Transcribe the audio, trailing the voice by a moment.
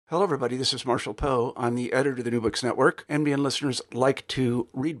Hello, everybody. This is Marshall Poe. I'm the editor of the New Books Network. NBN listeners like to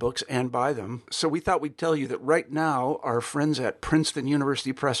read books and buy them. So we thought we'd tell you that right now, our friends at Princeton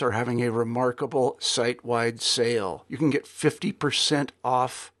University Press are having a remarkable site-wide sale. You can get 50%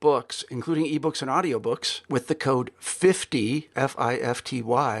 off books, including ebooks and audiobooks, with the code 50,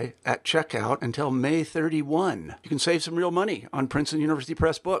 F-I-F-T-Y, at checkout until May 31. You can save some real money on Princeton University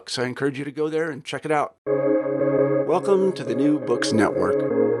Press books. I encourage you to go there and check it out. Welcome to the New Books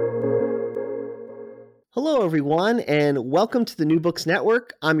Network. Hello, everyone, and welcome to the New Books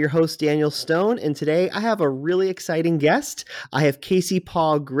Network. I'm your host, Daniel Stone, and today I have a really exciting guest. I have Casey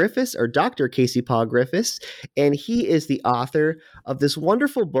Paul Griffiths, or Dr. Casey Paul Griffiths, and he is the author of this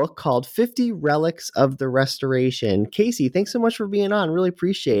wonderful book called 50 Relics of the Restoration. Casey, thanks so much for being on. Really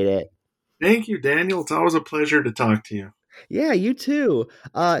appreciate it. Thank you, Daniel. It's always a pleasure to talk to you. Yeah, you too.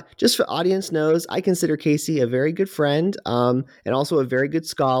 Just for audience knows, I consider Casey a very good friend and also a very good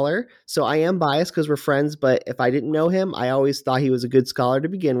scholar. So I am biased because we're friends, but if I didn't know him, I always thought he was a good scholar to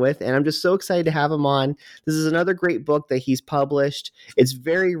begin with. And I'm just so excited to have him on. This is another great book that he's published. It's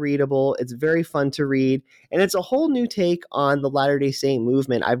very readable. It's very fun to read. And it's a whole new take on the Latter-day Saint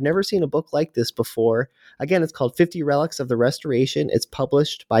movement. I've never seen a book like this before. Again, it's called 50 Relics of the Restoration. It's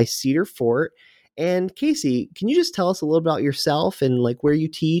published by Cedar Fort. And Casey, can you just tell us a little about yourself and like where you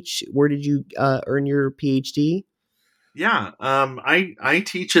teach? Where did you earn your PhD? Yeah, I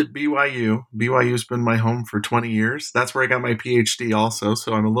teach at BYU. BYU's been my home for 20 years. That's where I got my PhD also,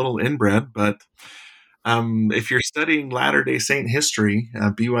 so I'm a little inbred. But if you're studying Latter-day Saint history,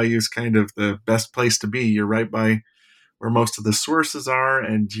 BYU is kind of the best place to be. You're right by where most of the sources are,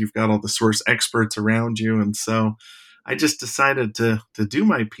 and you've got all the source experts around you. And so I just decided to do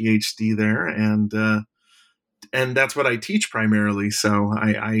my PhD there, and that's what I teach primarily. So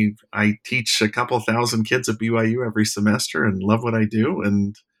I teach a couple thousand kids at BYU every semester, and love what I do,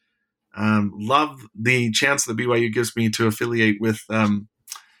 and love the chance that BYU gives me to affiliate with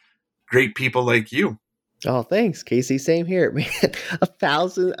great people like you. Oh, thanks, Casey. Same here, man. A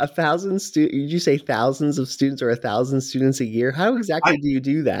thousand students. Did you say thousands of students or 1,000 students a year? How exactly do you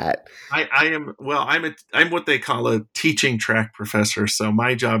do that? I'm what they call a teaching track professor. So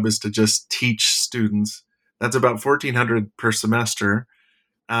my job is to just teach students. That's about 1,400 per semester.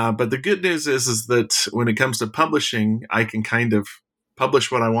 But the good news is that when it comes to publishing, I can kind of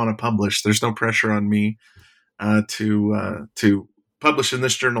publish what I want to publish. There's no pressure on me to publish in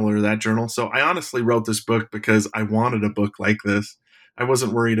this journal or that journal. So I honestly wrote this book because I wanted a book like this. I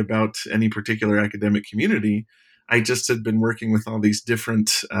wasn't worried about any particular academic community. I just had been working with all these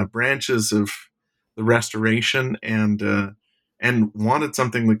different branches of the restoration and wanted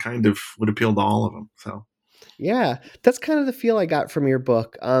something that kind of would appeal to all of them. So. Yeah, that's kind of the feel I got from your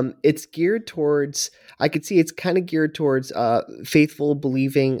book. It's geared towards, I could see it's kind of geared towards faithful,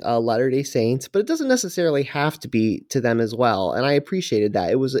 believing Latter-day Saints, but it doesn't necessarily have to be to them as well. And I appreciated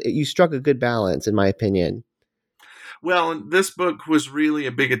that. You struck a good balance, in my opinion. Well, this book was really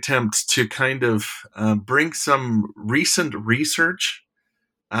a big attempt to kind of bring some recent research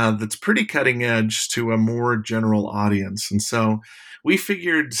that's pretty cutting edge to a more general audience. And so we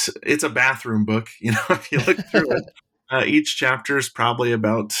figured it's a bathroom book. If you look through it, each chapter is probably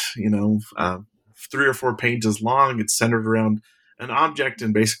about, 3 or 4 pages long. It's centered around an object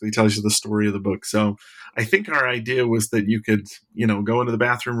and basically tells you the story of the book. So I think our idea was that you could, go into the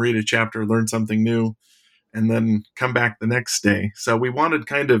bathroom, read a chapter, learn something new, and then come back the next day. So we wanted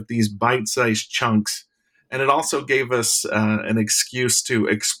kind of these bite-sized chunks. And it also gave us an excuse to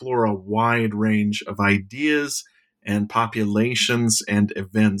explore a wide range of ideas and populations and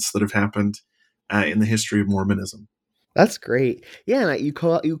events that have happened in the history of Mormonism. That's great. Yeah, and you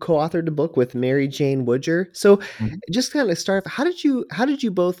co-authored a book with Mary Jane Woodger. So just kind of start off, how did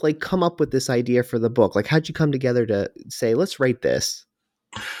you both like come up with this idea for the book? Like, how'd you come together to say, let's write this?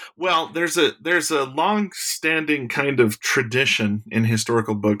 Well, there's a long-standing kind of tradition in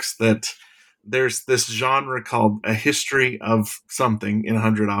historical books that there's this genre called a history of something in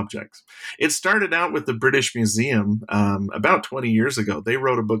 100 objects. It started out with the British Museum about 20 years ago. They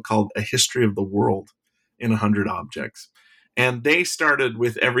wrote a book called A History of the World in 100 objects. And they started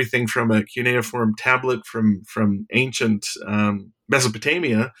with everything from a cuneiform tablet from ancient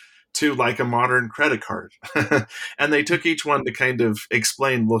Mesopotamia to like a modern credit card. And they took each one to kind of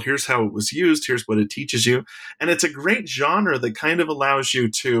explain, well, here's how it was used, here's what it teaches you. And it's a great genre that kind of allows you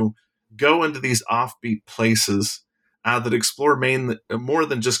to go into these offbeat places that explore more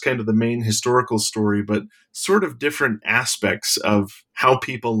than just kind of the main historical story, but sort of different aspects of how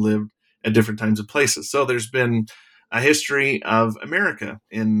people lived at different times and places. So there's been a history of America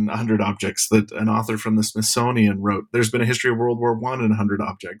in 100 objects that an author from the Smithsonian wrote. There's been a history of World War I in 100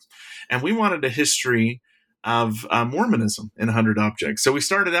 objects. And we wanted a history of Mormonism in 100 objects. So we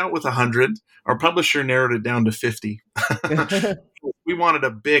started out with 100. Our publisher narrowed it down to 50. We wanted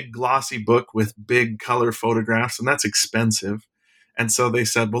a big glossy book with big color photographs, and that's expensive. And so they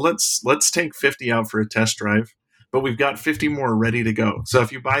said, well, let's take 50 out for a test drive, but we've got 50 more ready to go. So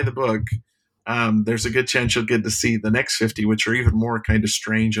if you buy the book, there's a good chance you'll get to see the next 50, which are even more kind of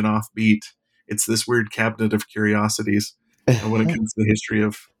strange and offbeat. It's this weird cabinet of curiosities when it comes to the history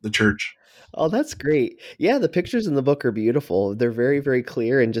of the church. Oh, that's great. Yeah, the pictures in the book are beautiful. They're very, very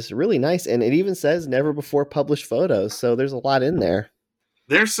clear and just really nice. And it even says never before published photos. So there's a lot in there.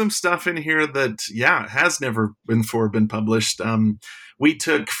 There's some stuff in here that, has never before been published. We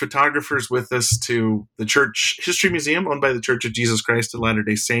took photographers with us to the Church History Museum owned by the Church of Jesus Christ of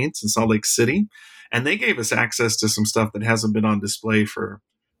Latter-day Saints in Salt Lake City. And they gave us access to some stuff that hasn't been on display for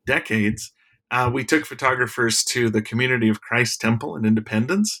decades. We took photographers to the Community of Christ Temple in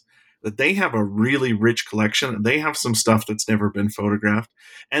Independence, that they have a really rich collection. They have some stuff that's never been photographed.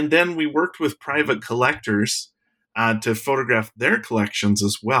 And then we worked with private collectors to photograph their collections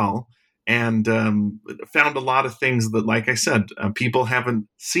as well, and found a lot of things that, like I said, people haven't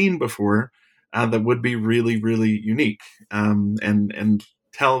seen before that would be really, really unique and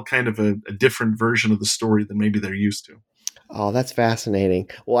tell kind of a different version of the story than maybe they're used to. Oh, that's fascinating.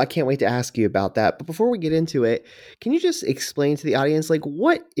 Well, I can't wait to ask you about that. But before we get into it, can you just explain to the audience, like,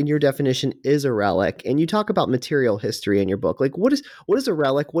 what in your definition is a relic? And you talk about material history in your book. Like, what is a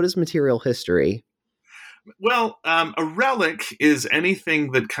relic? What is material history? Well, a relic is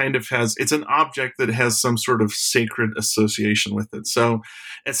anything that kind of it's an object that has some sort of sacred association with it. So,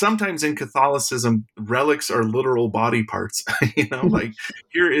 and sometimes in Catholicism, relics are literal body parts, like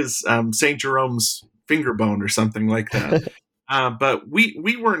here is St. Jerome's finger bone or something like that. But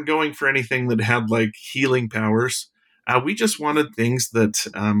we weren't going for anything that had like healing powers. We just wanted things that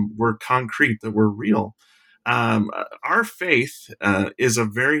were concrete, that were real. Our faith is a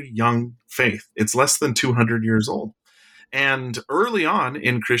very young faith. It's less than 200 years old. And early on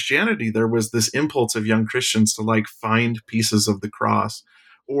in Christianity, there was this impulse of young Christians to like find pieces of the cross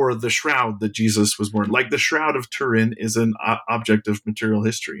or the shroud that Jesus was worn. Like the Shroud of Turin is an object of material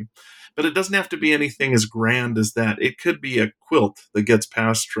history. But it doesn't have to be anything as grand as that. It could be a quilt that gets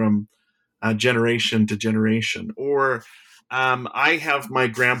passed from generation to generation, or I have my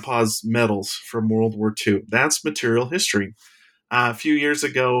grandpa's medals from World War II. That's material history. A few years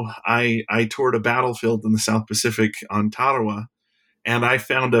ago, I toured a battlefield in the South Pacific on Tarawa, and I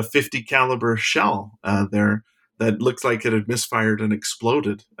found a 50 caliber shell there that looks like it had misfired and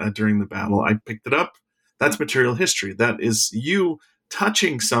exploded during the battle. I picked it up. That's material history. That is you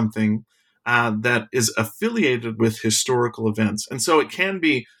touching something that is affiliated with historical events. And so it can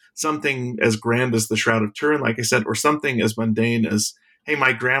be something as grand as the Shroud of Turin, like I said, or something as mundane as, hey,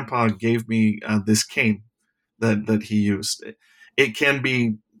 my grandpa gave me this cane that he used. It can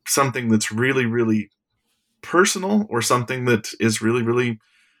be something that's really, really personal, or something that is really, really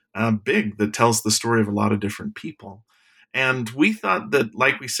big, that tells the story of a lot of different people. And we thought that,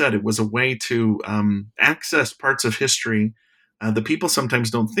 like we said, it was a way to access parts of history that people sometimes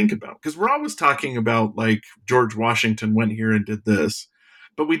don't think about. Because we're always talking about, like, George Washington went here and did this.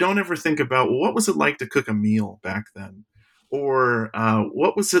 But we don't ever think about, well, what was it like to cook a meal back then? Or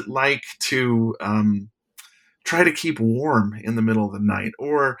what was it like to try to keep warm in the middle of the night?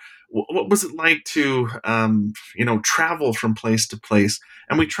 Or what was it like to, travel from place to place?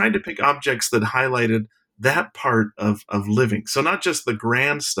 And we tried to pick objects that highlighted that part of living. So not just the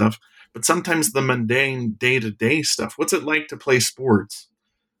grand stuff, but sometimes the mundane day-to-day stuff. What's it like to play sports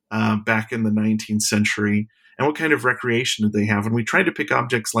back in the 19th century? And what kind of recreation did they have? And we tried to pick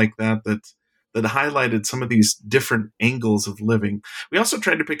objects like that highlighted some of these different angles of living. We also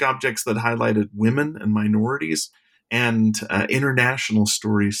tried to pick objects that highlighted women and minorities and international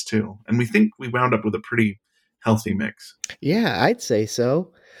stories too. And we think we wound up with a pretty healthy mix. Yeah, I'd say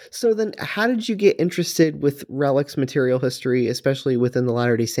so. So then how did you get interested with relics material history, especially within the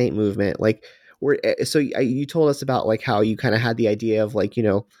Latter-day Saint movement? Like, you told us about like how you kind of had the idea of like,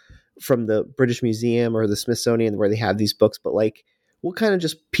 from the British Museum or the Smithsonian where they have these books, but like what kind of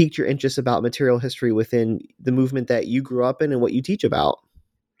just piqued your interest about material history within the movement that you grew up in and what you teach about?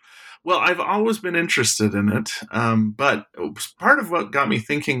 Well, I've always been interested in it, but part of what got me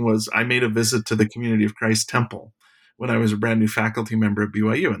thinking was I made a visit to the Community of Christ Temple when I was a brand new faculty member at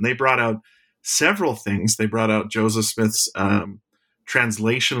BYU, and they brought out several things. They brought out Joseph Smith's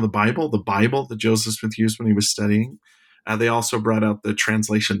translation of the Bible that Joseph Smith used when he was studying. They also brought out the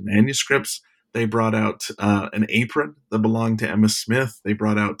translation manuscripts They brought out an apron that belonged to Emma Smith. They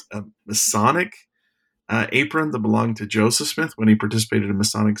brought out a Masonic apron that belonged to Joseph Smith when he participated in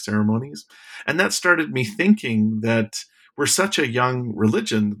Masonic ceremonies. And that started me thinking that we're such a young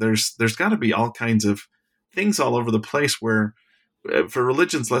religion. There's got to be all kinds of things all over the place where for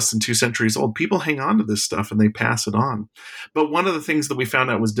religions less than 2 centuries old, people hang on to this stuff and they pass it on. But one of the things that we found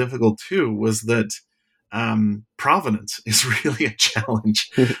out was difficult too was that provenance is really a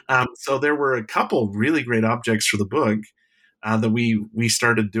challenge. So there were a couple really great objects for the book that we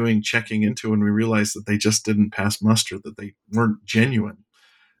started doing checking into, and we realized that they just didn't pass muster, that they weren't genuine.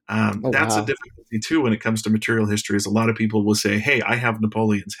 That's a difficulty too when it comes to material history. Is a lot of people will say, "Hey, I have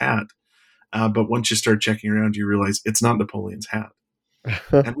Napoleon's hat," but once you start checking around, you realize it's not Napoleon's hat.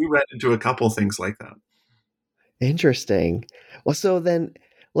 And we ran into a couple things like that. Interesting. Well, so then,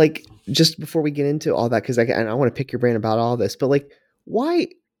 like, just before we get into all that, because I want to pick your brain about all this, but like, why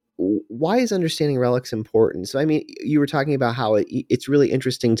is understanding relics important? So, I mean, you were talking about how it's really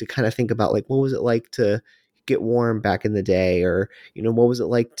interesting to kind of think about like, what was it like to get warm back in the day, or what was it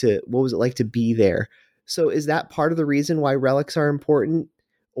like to be there? So, is that part of the reason why relics are important,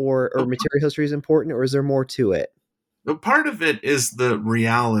 or material history is important, or is there more to it? But part of it is the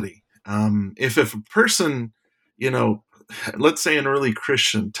reality. If a person, let's say an early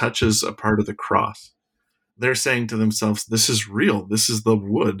Christian touches a part of the cross, they're saying to themselves, this is real. This is the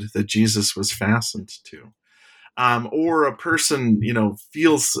wood that Jesus was fastened to. Or a person,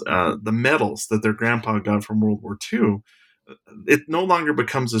 feels the medals that their grandpa got from World War II. It no longer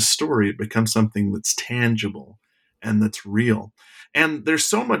becomes a story. It becomes something that's tangible and that's real. And there's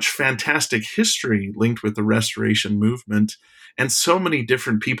so much fantastic history linked with the Restoration movement and so many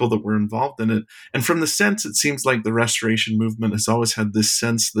different people that were involved in it. And from the sense, it seems like the Restoration movement has always had this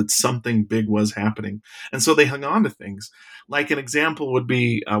sense that something big was happening. And so they hung on to things. Like an example would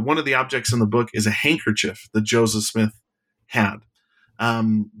be one of the objects in the book is a handkerchief that Joseph Smith had.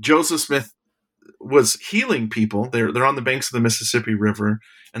 Joseph Smith was healing people. They're on the banks of the Mississippi River,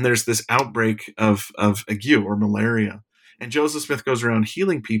 and there's this outbreak of ague or malaria. And Joseph Smith goes around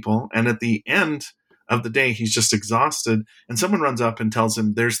healing people, and at the end of the day, he's just exhausted, and someone runs up and tells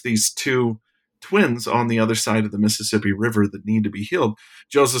him there's these 2 twins on the other side of the Mississippi River that need to be healed.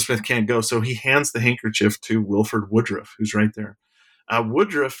 Joseph Smith can't go, so he hands the handkerchief to Wilford Woodruff, who's right there.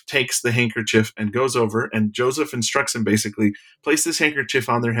 Woodruff takes the handkerchief and goes over, and Joseph instructs him basically, place this handkerchief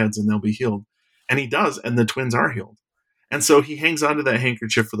on their heads and they'll be healed. And he does, and the twins are healed. And so he hangs onto that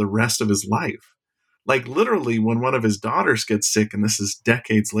handkerchief for the rest of his life. Like literally, when one of his daughters gets sick, and this is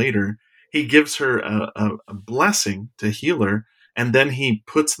decades later, he gives her a blessing to heal her, and then he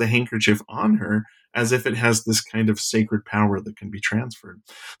puts the handkerchief on her as if it has this kind of sacred power that can be transferred.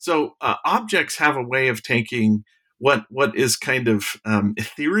 So objects have a way of taking what is kind of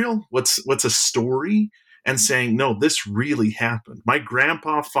ethereal, what's a story, and saying, no, this really happened. My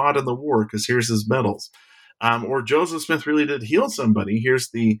grandpa fought in the war because here's his medals. Or Joseph Smith really did heal somebody. Here's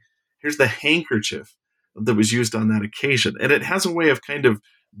the handkerchief that was used on that occasion. And it has a way of kind of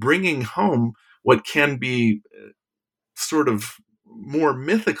bringing home what can be sort of more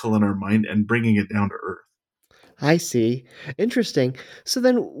mythical in our mind and bringing it down to earth. I see. Interesting. So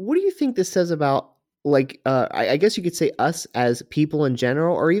then what do you think this says about, like, I guess you could say us as people in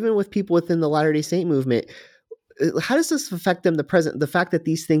general, or even with people within the Latter-day Saint movement? How does this affect them, the fact that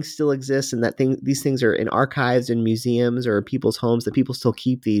these things still exist and that these things are in archives and museums or people's homes, that people still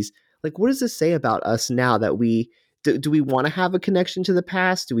keep these? Like, what does this say about us now that do we want to have a connection to the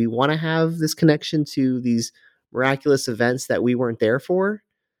past? Do we want to have this connection to these miraculous events that we weren't there for?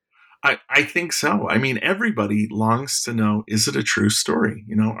 I think so. I mean, everybody longs to know, is it a true story?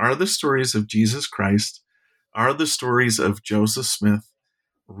 Are the stories of Jesus Christ, are the stories of Joseph Smith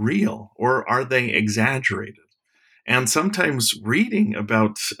real, or are they exaggerated? And sometimes reading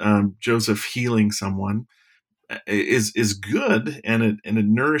about Joseph healing someone is good, and it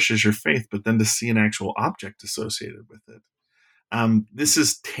nourishes your faith. But then to see an actual object associated with it, this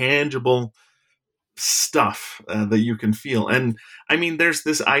is tangible stuff that you can feel. And I mean, there's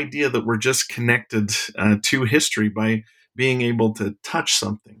this idea that we're just connected to history by being able to touch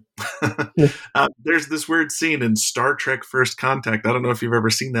something. There's this weird scene in Star Trek First Contact. I don't know if you've ever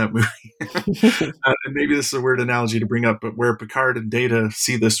seen that movie. And maybe this is a weird analogy to bring up, but where Picard and Data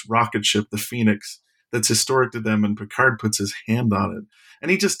see this rocket ship, the Phoenix, that's historic to them, and Picard puts his hand on it.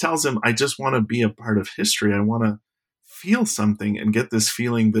 And he just tells him, I just want to be a part of history. I want to feel something and get this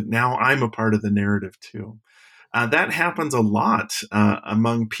feeling that now I'm a part of the narrative too. That happens a lot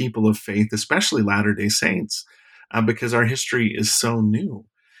among people of faith, especially Latter-day Saints, because our history is so new.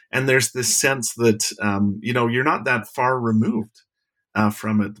 And there's this sense that, you're not that far removed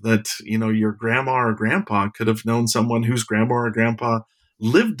from it. That, your grandma or grandpa could have known someone whose grandma or grandpa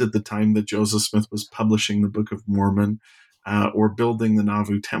lived at the time that Joseph Smith was publishing the Book of Mormon or building the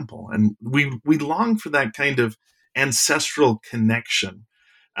Nauvoo Temple. And we long for that kind of ancestral connection.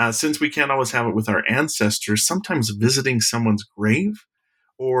 Since we can't always have it with our ancestors, sometimes visiting someone's grave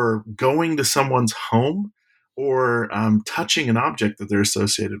or going to someone's home or touching an object that they're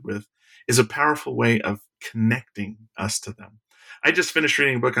associated with is a powerful way of connecting us to them. I just finished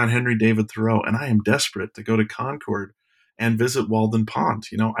reading a book on Henry David Thoreau, and I am desperate to go to Concord and visit Walden Pond.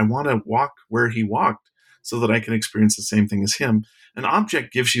 I want to walk where he walked so that I can experience the same thing as him. An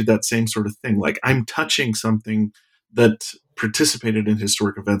object gives you that same sort of thing. Like, I'm touching something that participated in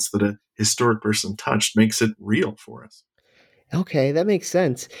historic events that a historic person touched, makes it real for us. Okay, that makes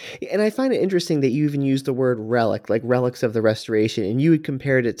sense. And I find it interesting that you even used the word relic, like relics of the Restoration, and you had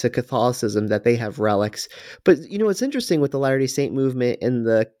compared it to Catholicism, that they have relics. But what's interesting with the Latter-day Saint movement and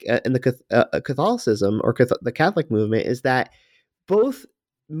the Catholicism or the Catholic movement is that both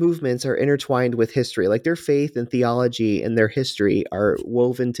movements are intertwined with history. Like, their faith and theology and their history are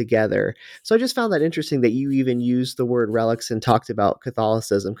woven together. So I just found that interesting that you even used the word relics and talked about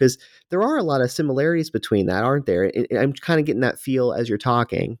Catholicism, because there are a lot of similarities between that, aren't there? And I'm kind of getting that feel as you're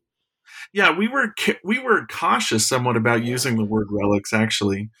talking. Yeah, we were cautious somewhat about using the word relics,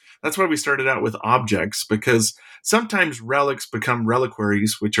 actually. That's why we started out with objects, because sometimes relics become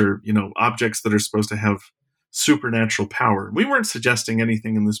reliquaries, which are, objects that are supposed to have supernatural power. We weren't suggesting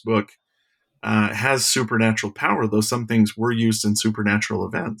anything in this book has supernatural power, though some things were used in supernatural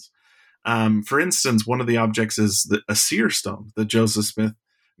events. For instance, one of the objects is a seer stone that Joseph Smith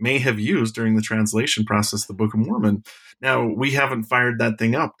may have used during the translation process of the Book of Mormon. Now, we haven't fired that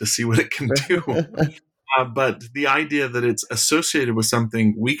thing up to see what it can do. But the idea that it's associated with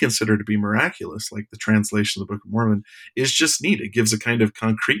something we consider to be miraculous, like the translation of the Book of Mormon, is just neat. It gives a kind of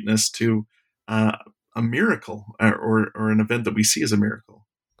concreteness to a miracle or an event that we see as a miracle.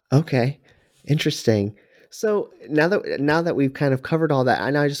 Okay, interesting. So now that we've kind of covered all that,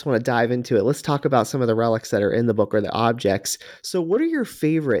 I just want to dive into it. Let's talk about some of the relics that are in the book, or the objects. So what are your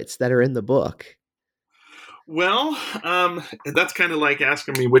favorites that are in the book? Well, that's kind of like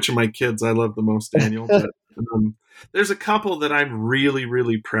asking me which of my kids I love the most, Daniel. But there's a couple that I'm really,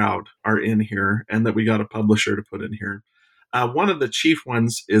 really proud are in here and that we got a publisher to put in here. One of the chief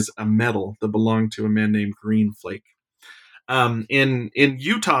ones is a medal that belonged to a man named Green Flake. In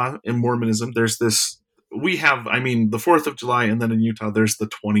Utah, in Mormonism, there's this. We have, the 4th of July, and then in Utah, there's the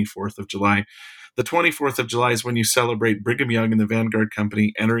 24th of July. The 24th of July is when you celebrate Brigham Young and the Vanguard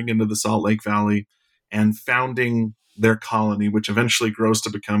Company entering into the Salt Lake Valley and founding their colony, which eventually grows to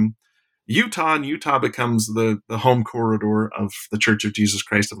become Utah, and Utah becomes the home corridor of the Church of Jesus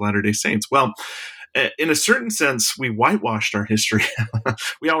Christ of Latter-day Saints. Well, in a certain sense, we whitewashed our history.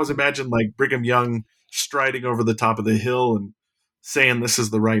 We always imagined like Brigham Young striding over the top of the hill and saying this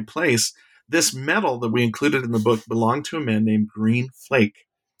is the right place. This medal that we included in the book belonged to a man named Green Flake.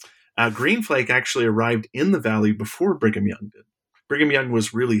 Green Flake actually arrived in the valley before Brigham Young did. Brigham Young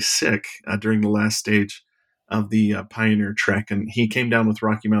was really sick during the last stage of the Pioneer Trek, and he came down with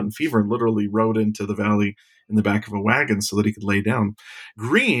Rocky Mountain fever and literally rode into the valley in the back of a wagon so that he could lay down.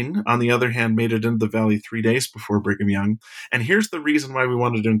 Green, on the other hand, made it into the valley 3 days before Brigham Young, and here's the reason why we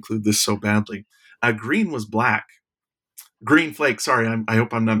wanted to include this so badly. Green was black. Green Flake, sorry, I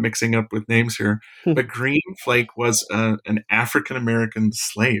hope I'm not mixing up with names here, but Green Flake was an African-American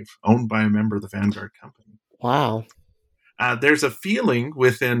slave owned by a member of the Vanguard Company. Wow. There's a feeling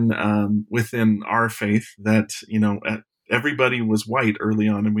within our faith that, everybody was white early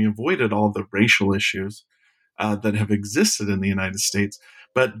on, and we avoided all the racial issues that have existed in the United States.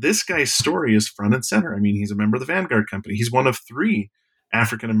 But this guy's story is front and center. He's a member of the Vanguard Company. He's one of 3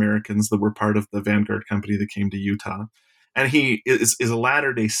 African-Americans that were part of the Vanguard Company that came to Utah. And he is a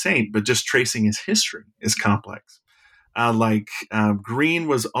Latter-day Saint, but just tracing his history is complex. Green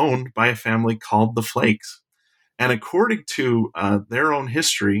was owned by a family called the Flakes. And according to their own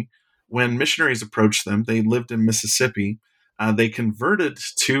history, when missionaries approached them, they lived in Mississippi. They converted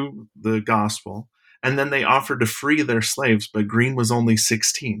to the gospel, and then they offered to free their slaves, but Green was only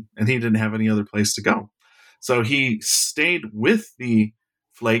 16, and he didn't have any other place to go. So he stayed with the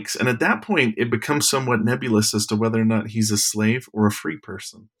Flakes, and at that point, it becomes somewhat nebulous as to whether or not he's a slave or a free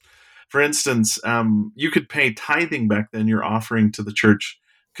person. For instance, you could pay tithing back then. Your offering to the church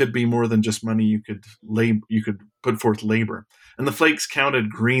could be more than just money. You could put forth labor. And the Flakes counted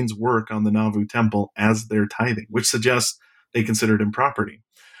Green's work on the Nauvoo Temple as their tithing, which suggests they considered him property.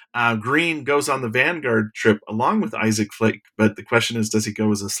 Green goes on the Vanguard trip along with Isaac Flake, but the question is, does he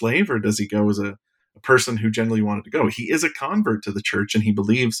go as a slave or does he go as a a person who generally wanted to go. He is a convert to the church, and he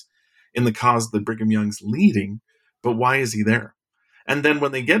believes in the cause that Brigham Young's leading, but why is he there? And then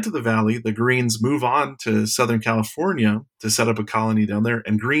when they get to the valley, the Greens move on to Southern California to set up a colony down there,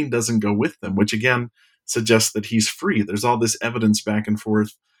 and Green doesn't go with them, which again suggests that he's free. There's all this evidence back and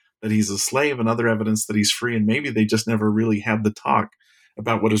forth that he's a slave and other evidence that he's free, and maybe they just never really had the talk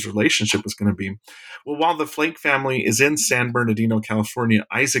about what his relationship was going to be. Well, while the Flake family is in San Bernardino, California,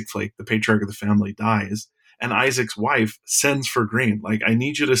 Isaac Flake, the patriarch of the family, dies, and Isaac's wife sends for Green. Like, I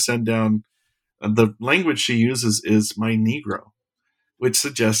need you to send down, the language she uses is my Negro, which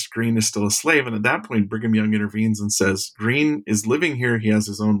suggests Green is still a slave. And at that point, Brigham Young intervenes and says, Green is living here. He has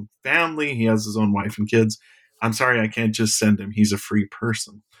his own family. He has his own wife and kids. I'm sorry, I can't just send him. He's a free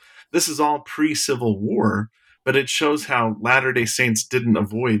person. This is all pre-Civil War, but it shows how Latter-day Saints didn't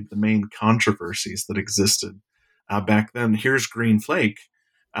avoid the main controversies that existed back then. Here's Green Flake,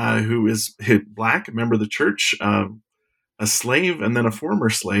 who is black, a member of the church, a slave, and then a former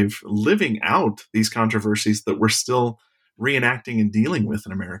slave, living out these controversies that we're still reenacting and dealing with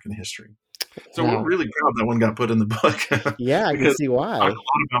in American history. So We're really proud that one got put in the book. Yeah, I can see why. We talk a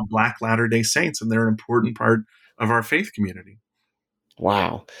lot about Black Latter-day Saints, and they're an important part of our faith community.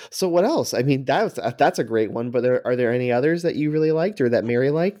 Wow. So what else? I mean, that's a great one, but are there any others that you really liked or that Mary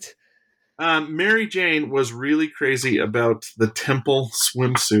liked? Mary Jane was really crazy about the temple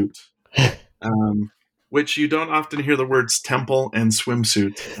swimsuit, which you don't often hear the words temple and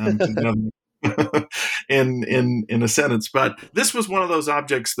swimsuit together in a sentence. But this was one of those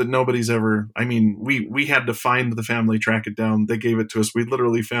objects that nobody's ever, I mean, we had to find the family, track it down. They gave it to us. We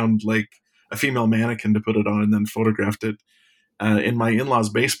literally found like a female mannequin to put it on and then photographed it in my in-laws'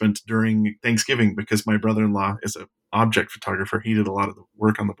 basement during Thanksgiving, because my brother-in-law is an object photographer. He did a lot of the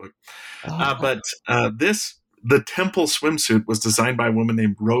work on the book. But the temple swimsuit was designed by a woman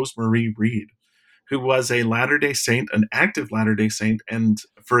named Rose Marie Reed, who was a Latter-day Saint, an active Latter-day Saint, and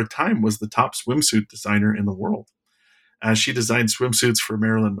for a time was the top swimsuit designer in the world. She designed swimsuits for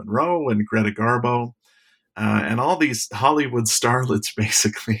Marilyn Monroe and Greta Garbo, and all these Hollywood starlets,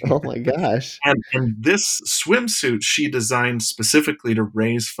 basically. Oh my gosh. And this swimsuit she designed specifically to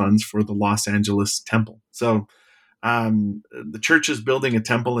raise funds for the Los Angeles Temple. So the church is building a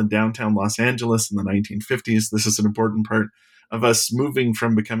temple in downtown Los Angeles in the 1950s. This is an important part of us moving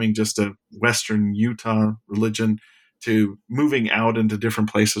from becoming just a Western Utah religion to moving out into different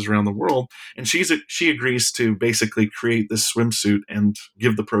places around the world. And she agrees to basically create this swimsuit and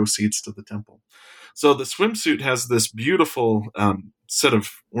give the proceeds to the temple. So the swimsuit has this beautiful set of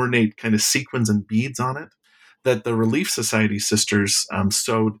ornate kind of sequins and beads on it that the Relief Society sisters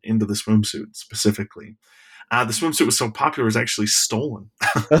sewed into the swimsuit specifically. The swimsuit was so popular, it was actually stolen.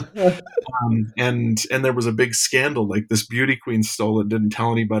 And there was a big scandal. Like, this beauty queen stole it, didn't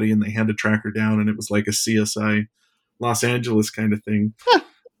tell anybody, and they had to track her down. And it was like a CSI Los Angeles kind of thing,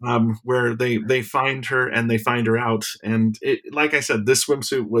 where they find her and they find her out. And like I said, this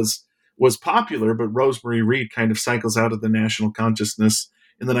swimsuit was popular, but Rose Marie Reed kind of cycles out of the national consciousness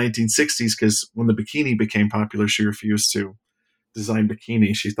in the 1960s, because when the bikini became popular, she refused to design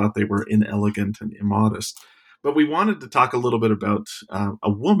bikinis. She thought they were inelegant and immodest. But we wanted to talk a little bit about a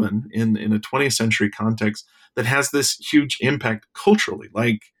woman in a 20th century context that has this huge impact culturally.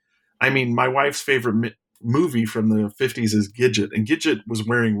 Like, I mean, my wife's favorite movie from the 50s is Gidget, and Gidget was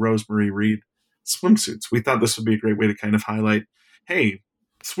wearing Rose Marie Reed swimsuits. We thought this would be a great way to kind of highlight, hey,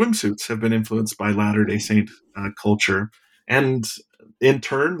 swimsuits have been influenced by Latter-day Saint culture. And in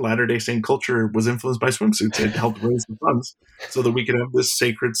turn, Latter-day Saint culture was influenced by swimsuits. It helped raise the funds so that we could have this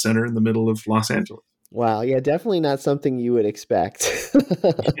sacred center in the middle of Los Angeles. Wow. Yeah, definitely not something you would expect.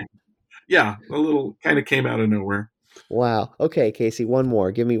 Yeah, a little kind of came out of nowhere. Wow. Okay, Casey, one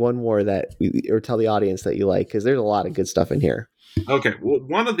more. Give me one more or tell the audience that you like, because there's a lot of good stuff in here. Okay. Well,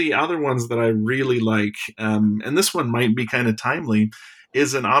 one of the other ones that I really like, and this one might be kind of timely,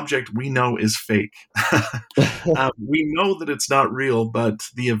 is an object we know is fake. We know that it's not real, but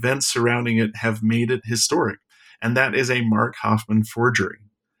the events surrounding it have made it historic. And that is a Mark Hoffman forgery.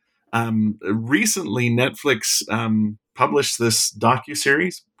 Recently, Netflix published this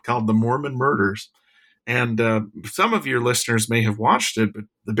docuseries called The Mormon Murders. And some of your listeners may have watched it, but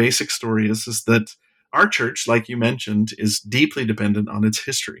the basic story is that our church, like you mentioned, is deeply dependent on its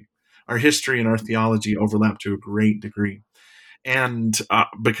history. Our history and our theology overlap to a great degree. And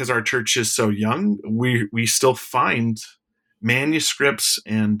because our church is so young, we still find manuscripts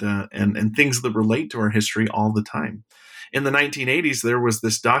and things that relate to our history all the time. In the 1980s, there was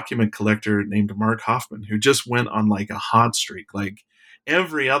this document collector named Mark Hoffman who just went on like a hot streak. Like,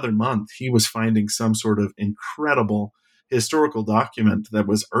 every other month, he was finding some sort of incredible historical document that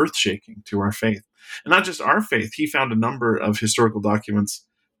was earth-shaking to our faith. And not just our faith, he found a number of historical documents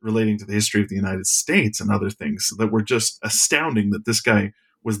relating to the history of the United States and other things that were just astounding that this guy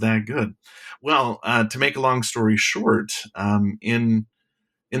was that good. Well, to make a long story short, in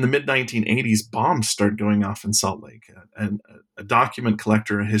the mid 1980s, bombs started going off in Salt Lake. And a document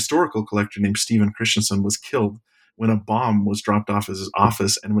collector, a historical collector named Stephen Christensen, was killed when a bomb was dropped off his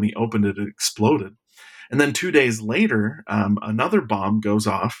office, and when he opened it, it exploded. And then 2 days later, another bomb goes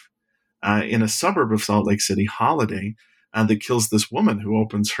off in a suburb of Salt Lake City, Holiday, that kills this woman who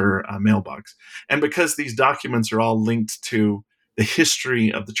opens her mailbox. And because these documents are all linked to the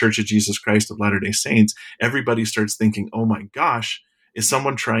history of the Church of Jesus Christ of Latter-day Saints, everybody starts thinking, oh my gosh, is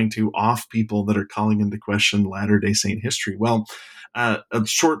someone trying to off people that are calling into question Latter-day Saint history? Well, a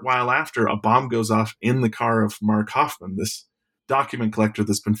short while after, a bomb goes off in the car of Mark Hoffman, this document collector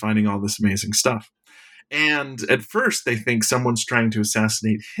that's been finding all this amazing stuff. And at first, they think someone's trying to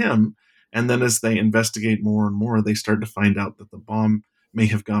assassinate him. And then as they investigate more and more, they start to find out that the bomb may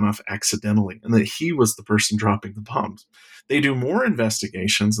have gone off accidentally and that he was the person dropping the bombs. They do more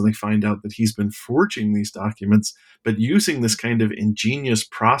investigations and they find out that he's been forging these documents, but using this kind of ingenious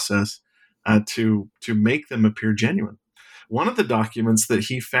process to make them appear genuine. One of the documents that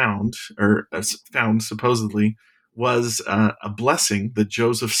he found supposedly was a blessing that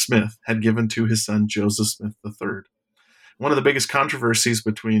Joseph Smith had given to his son, Joseph Smith III. One of the biggest controversies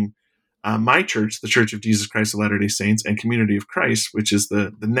between my church, the Church of Jesus Christ of Latter-day Saints, and Community of Christ, which is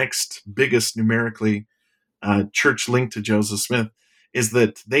the next biggest numerically church linked to Joseph Smith, is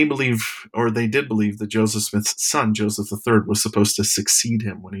that they believe, or they did believe, that Joseph Smith's son, Joseph III, was supposed to succeed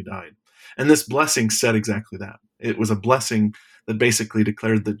him when he died. And this blessing said exactly that. It was a blessing that basically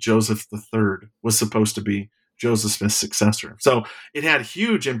declared that Joseph III was supposed to be Joseph Smith's successor. So it had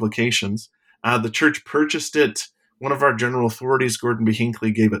huge implications. The church purchased it. One of our general authorities, Gordon B.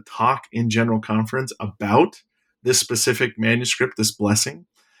 Hinckley, gave a talk in General Conference about this specific manuscript, this blessing.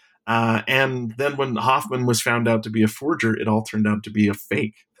 And then when Hoffman was found out to be a forger, it all turned out to be a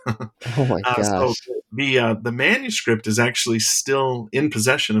fake. Oh my gosh. So the manuscript is actually still in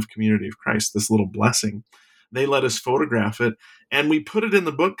possession of Community of Christ, this little blessing. They let us photograph it, and we put it in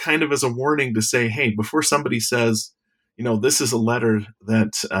the book kind of as a warning to say, hey, before somebody says, this is a letter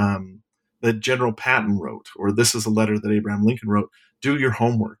that that General Patton wrote, or this is a letter that Abraham Lincoln wrote, do your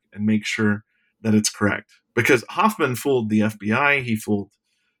homework and make sure that it's correct. Because Hoffman fooled the FBI, he fooled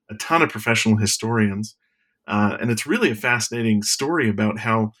a ton of professional historians, and it's really a fascinating story about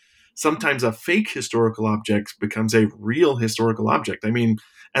how sometimes a fake historical object becomes a real historical object. I mean,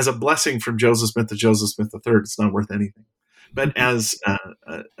 as a blessing from Joseph Smith to Joseph Smith III, it's not worth anything. But as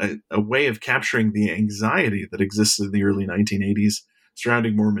a way of capturing the anxiety that existed in the early 1980s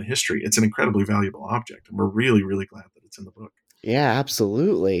surrounding Mormon history, it's an incredibly valuable object. And we're really, really glad that it's in the book. Yeah,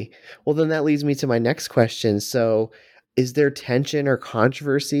 absolutely. Well, then that leads me to my next question. So, is there tension or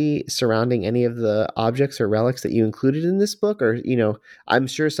controversy surrounding any of the objects or relics that you included in this book? Or, I'm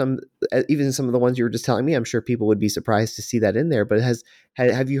sure even some of the ones you were just telling me, I'm sure people would be surprised to see that in there. But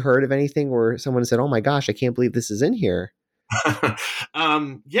have you heard of anything where someone said, oh my gosh, I can't believe this is in here? Yeah.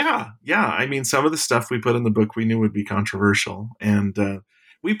 I mean, some of the stuff we put in the book we knew would be controversial, and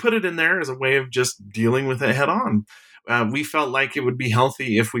we put it in there as a way of just dealing with it head on. We felt like it would be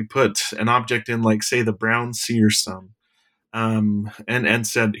healthy if we put an object in, like, say, the brown seer stone, and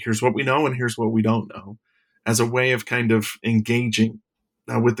said, here's what we know and here's what we don't know, as a way of kind of engaging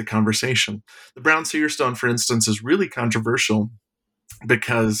with the conversation. The brown seer stone, for instance, is really controversial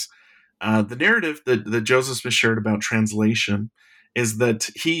because the narrative that Joseph Smith shared about translation is that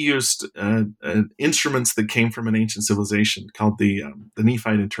he used instruments that came from an ancient civilization called the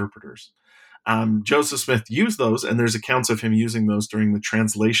Nephite interpreters. Joseph Smith used those, and there's accounts of him using those during the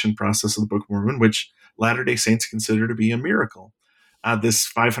translation process of the Book of Mormon, which Latter-day Saints consider to be a miracle. This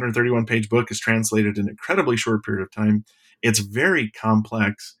 531-page book is translated in an incredibly short period of time. It's very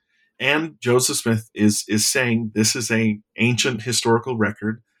complex, and Joseph Smith is saying this is an ancient historical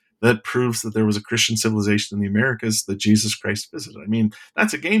record that proves that there was a Christian civilization in the Americas that Jesus Christ visited. I mean,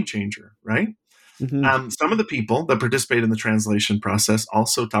 that's a game changer, right? Mm-hmm. Some of the people that participated in the translation process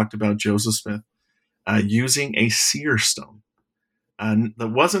also talked about Joseph Smith using a seer stone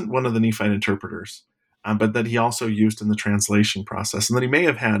that wasn't one of the Nephite interpreters, but that he also used in the translation process, and that he may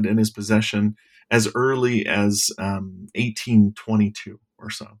have had in his possession as early as 1822 or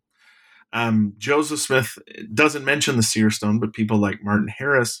so. Joseph Smith doesn't mention the seer stone, but people like Martin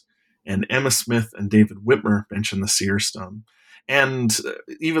Harris and Emma Smith and David Whitmer mention the seer stone. And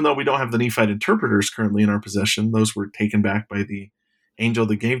even though we don't have the Nephite interpreters currently in our possession, those were taken back by the angel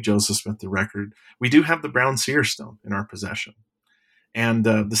that gave Joseph Smith the record, we do have the brown seer stone in our possession. And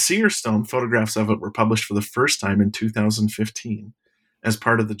the Seer Stone, photographs of it were published for the first time in 2015 as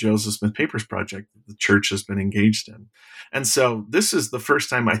part of the Joseph Smith Papers Project that the church has been engaged in. And so this is the first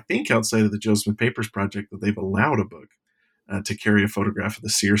time, I think, outside of the Joseph Smith Papers Project that they've allowed a book to carry a photograph of the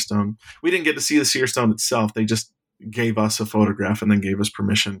Seer Stone. We didn't get to see the Seer Stone itself. They just gave us a photograph and then gave us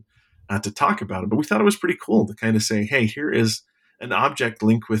permission to talk about it. But we thought it was pretty cool to kind of say, hey, here is an object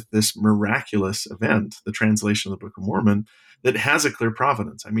linked with this miraculous event, the translation of the Book of Mormon, that has a clear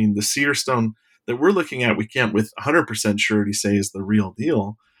provenance. I mean, the Seer Stone that we're looking at, we can't with 100% surety say is the real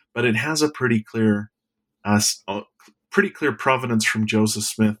deal, but it has a pretty clear provenance from Joseph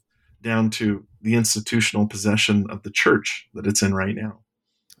Smith down to the institutional possession of the church that it's in right now.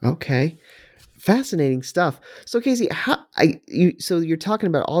 Okay. Fascinating stuff. So Casey, so you're talking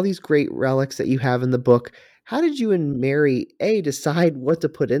about all these great relics that you have in the book. How did you and Mary decide what to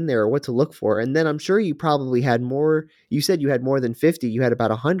put in there or what to look for? And then I'm sure you probably had more. You said you had more than 50. You had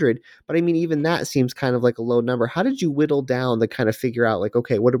about 100. But I mean, even that seems kind of like a low number. How did you whittle down to kind of figure out like,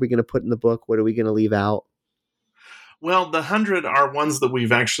 okay, what are we going to put in the book? What are we going to leave out? Well, the 100 are ones that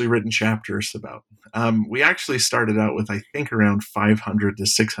we've actually written chapters about. We actually started out with, I think, around 500 to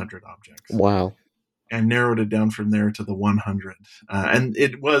 600 objects. Wow. And narrowed it down from there to the 100. And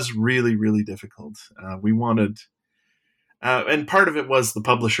it was really, really difficult. We wanted, and part of it was the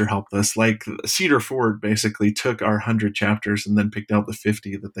publisher helped us. Like Cedar Ford basically took our 100 chapters and then picked out the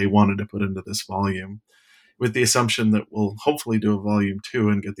 50 that they wanted to put into this volume, with the assumption that we'll hopefully do a volume 2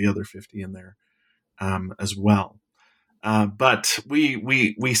 and get the other 50 in there as well. But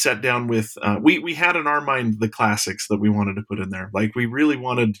we sat down with, we had in our mind the classics that we wanted to put in there. Like we really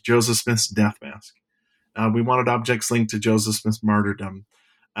wanted Joseph Smith's death mask. We wanted objects linked to Joseph Smith's martyrdom.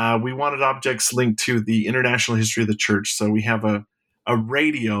 We wanted objects linked to the international history of the church. So we have a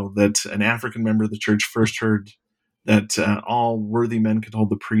radio that an African member of the church first heard that all worthy men could hold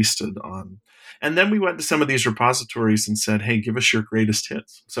the priesthood on. And then we went to some of these repositories and said, hey, give us your greatest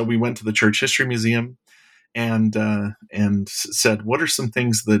hits. So we went to the Church History Museum and said, what are some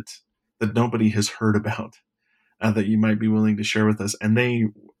things that nobody has heard about that you might be willing to share with us? And they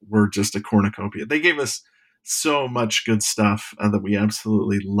were just a cornucopia. They gave us so much good stuff that we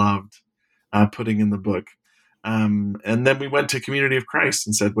absolutely loved putting in the book. And then we went to Community of Christ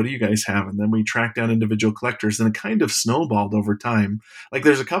and said, what do you guys have? And then we tracked down individual collectors, and it kind of snowballed over time. Like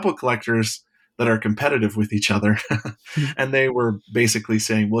there's a couple collectors that are competitive with each other. And they were basically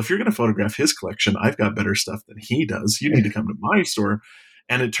saying, well, if you're going to photograph his collection, I've got better stuff than he does. You need to come to my store.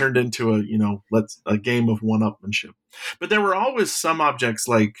 And it turned into a game of one-upmanship. But there were always some objects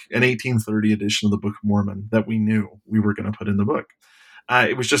like an 1830 edition of the Book of Mormon that we knew we were going to put in the book.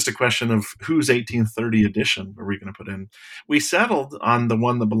 It was just a question of whose 1830 edition were we going to put in. We settled on the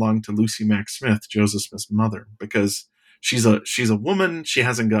one that belonged to Lucy Mack Smith, Joseph Smith's mother, because she's a woman. She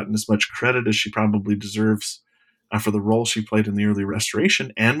hasn't gotten as much credit as she probably deserves for the role she played in the early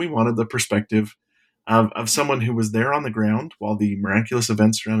restoration. And we wanted the perspective of someone who was there on the ground while the miraculous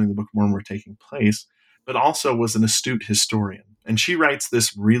events surrounding the Book of Mormon were taking place, but also was an astute historian. And she writes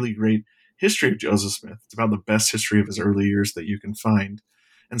this really great history of Joseph Smith. It's about the best history of his early years that you can find.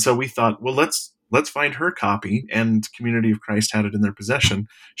 And so we thought, well, let's find her copy, and Community of Christ had it in their possession.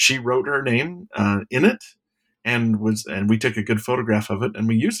 She wrote her name in it, and we took a good photograph of it, and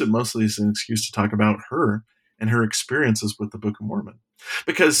we used it mostly as an excuse to talk about her and her experiences with the Book of Mormon.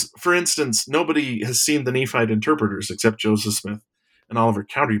 Because, for instance, nobody has seen the Nephite interpreters except Joseph Smith and Oliver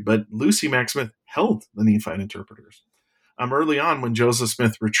Cowdery, but Lucy Mack Smith held the Nephite interpreters. Early on, when Joseph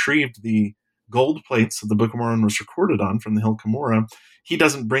Smith retrieved the gold plates that the Book of Mormon was recorded on from the Hill Cumorah, he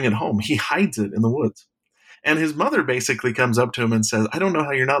doesn't bring it home. He hides it in the woods. And his mother basically comes up to him and says, I don't know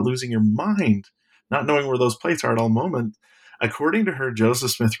how you're not losing your mind, not knowing where those plates are at all moment. According to her,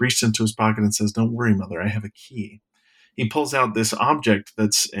 Joseph Smith reached into his pocket and says, don't worry, mother, I have a key. He pulls out this object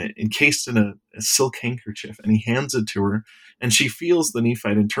that's encased in a silk handkerchief, and he hands it to her, and she feels the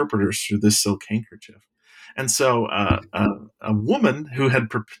Nephite interpreters through this silk handkerchief. And so a woman who had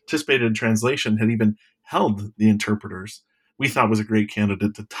participated in translation had even held the interpreters. We thought was a great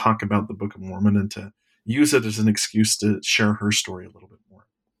candidate to talk about the Book of Mormon and to use it as an excuse to share her story a little bit more.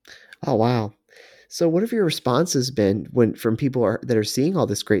 Oh, wow. So what have your responses been from people that are seeing all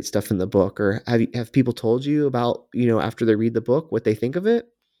this great stuff in the book, or have people told you about, after they read the book, what they think of it?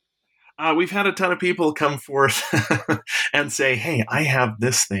 We've had a ton of people come forth and say, hey, I have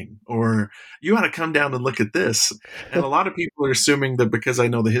this thing, or you ought to come down and look at this. And a lot of people are assuming that because I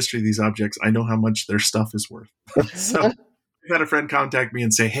know the history of these objects, I know how much their stuff is worth. So I've had a friend contact me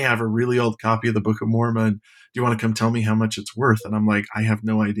and say, hey, I have a really old copy of the Book of Mormon. Do you want to come tell me how much it's worth? And I'm like, I have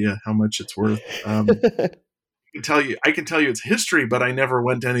no idea how much it's worth. I can tell you its history, but I never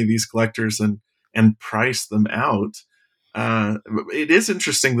went to any of these collectors and priced them out. It is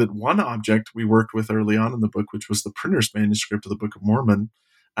interesting that one object we worked with early on in the book, which was the printer's manuscript of the Book of Mormon,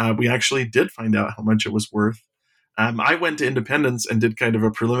 we actually did find out how much it was worth. I went to Independence and did kind of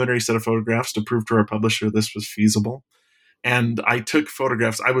a preliminary set of photographs to prove to our publisher this was feasible. And I took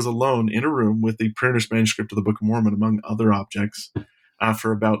photographs. I was alone in a room with the printer's manuscript of the Book of Mormon, among other objects,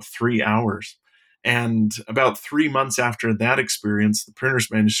 for about 3 hours. And about 3 months after that experience, the printer's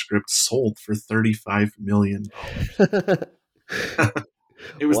manuscript sold for $35 million.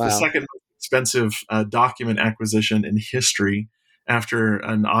 It was the second most expensive document acquisition in history after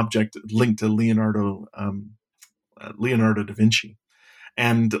an object linked to Leonardo da Vinci.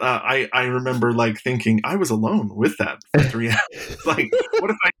 And I remember thinking I was alone with that for 3 hours. What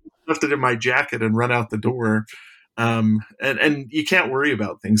if I left it in my jacket and run out the door? And you can't worry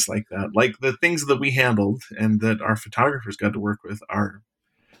about things like that. Like the things that we handled and that our photographers got to work with are,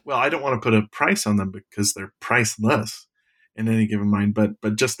 well, I don't want to put a price on them because they're priceless in any given mind.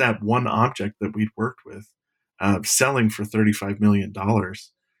 But just that one object that we'd worked with, selling for $35 million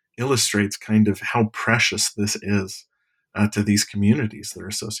illustrates kind of how precious this is to these communities that are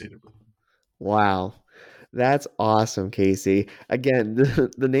associated with them. Wow. That's awesome, Casey. Again,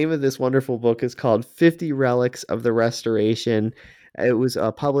 the name of this wonderful book is called 50 Relics of the Restoration. It was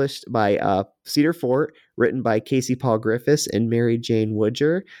published by Cedar Fort, written by Casey Paul Griffiths and Mary Jane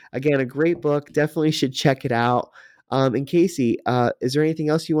Woodger. Again, a great book. Definitely should check it out. And Casey, is there anything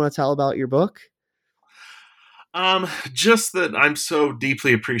else you want to tell about your book? Just that I'm so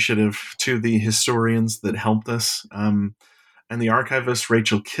deeply appreciative to the historians that helped us, and the archivist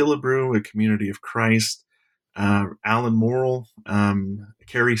Rachel Killebrew at Community of Christ, Alan Morrill,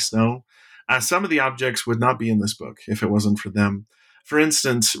 Carrie Snow. Some of the objects would not be in this book if it wasn't for them. For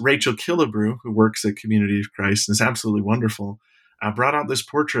instance, Rachel Killebrew, who works at Community of Christ and is absolutely wonderful, brought out this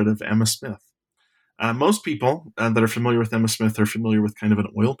portrait of Emma Smith. Most people that are familiar with Emma Smith are familiar with kind of an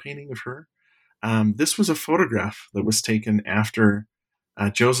oil painting of her. This was a photograph that was taken after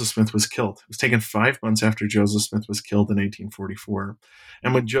Joseph Smith was killed. It was taken 5 months after Joseph Smith was killed in 1844.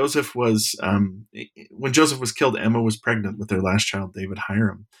 And when Joseph was killed, Emma was pregnant with their last child, David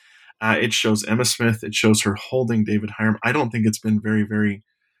Hiram. It shows Emma Smith. It shows her holding David Hiram. I don't think it's been very, very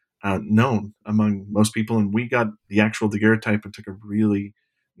known among most people. And we got the actual daguerreotype and took a really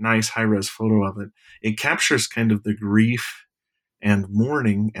nice high-res photo of it. It captures kind of the grief and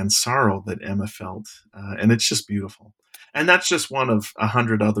mourning and sorrow that Emma felt. And it's just beautiful. And that's just one of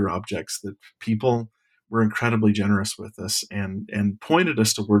 100 other objects that people were incredibly generous with us and pointed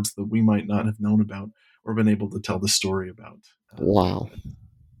us to words that we might not have known about or been able to tell the story about. Wow.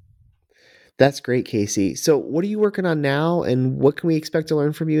 That's great, Casey. So what are you working on now, and what can we expect to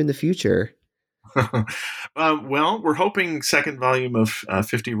learn from you in the future? Well, we're hoping second volume of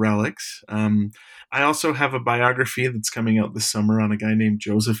 50 Relics. I also have a biography that's coming out this summer on a guy named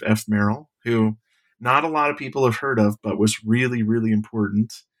Joseph F. Merrill, who not a lot of people have heard of, but was really, really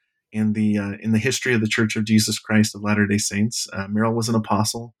important in the history of the Church of Jesus Christ of Latter-day Saints. Merrill was an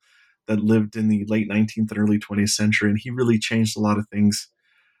apostle that lived in the late 19th and early 20th century, and he really changed a lot of things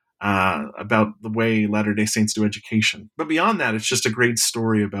about the way Latter-day Saints do education. But beyond that, it's just a great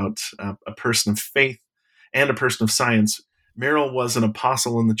story about a person of faith and a person of science. Merrill was an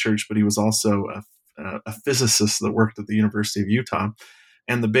apostle in the church, but he was also a physicist that worked at the University of Utah.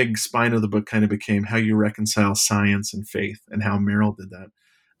 And the big spine of the book kind of became how you reconcile science and faith and how Merrill did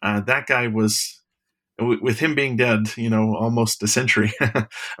that. That guy was, with him being dead, almost a century, a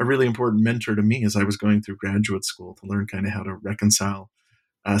really important mentor to me as I was going through graduate school to learn kind of how to reconcile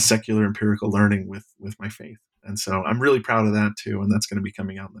secular empirical learning with my faith. And so I'm really proud of that too. And that's going to be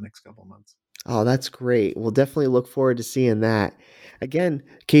coming out in the next couple of months. Oh, that's great. We'll definitely look forward to seeing that. Again,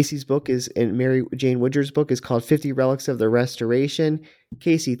 Casey's book and Mary Jane Woodger's book is called 50 Relics of the Restoration.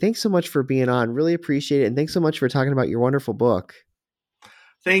 Casey, thanks so much for being on. Really appreciate it. And thanks so much for talking about your wonderful book.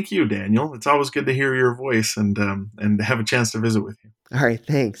 Thank you, Daniel. It's always good to hear your voice and have a chance to visit with you. All right.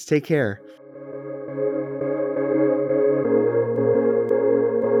 Thanks. Take care.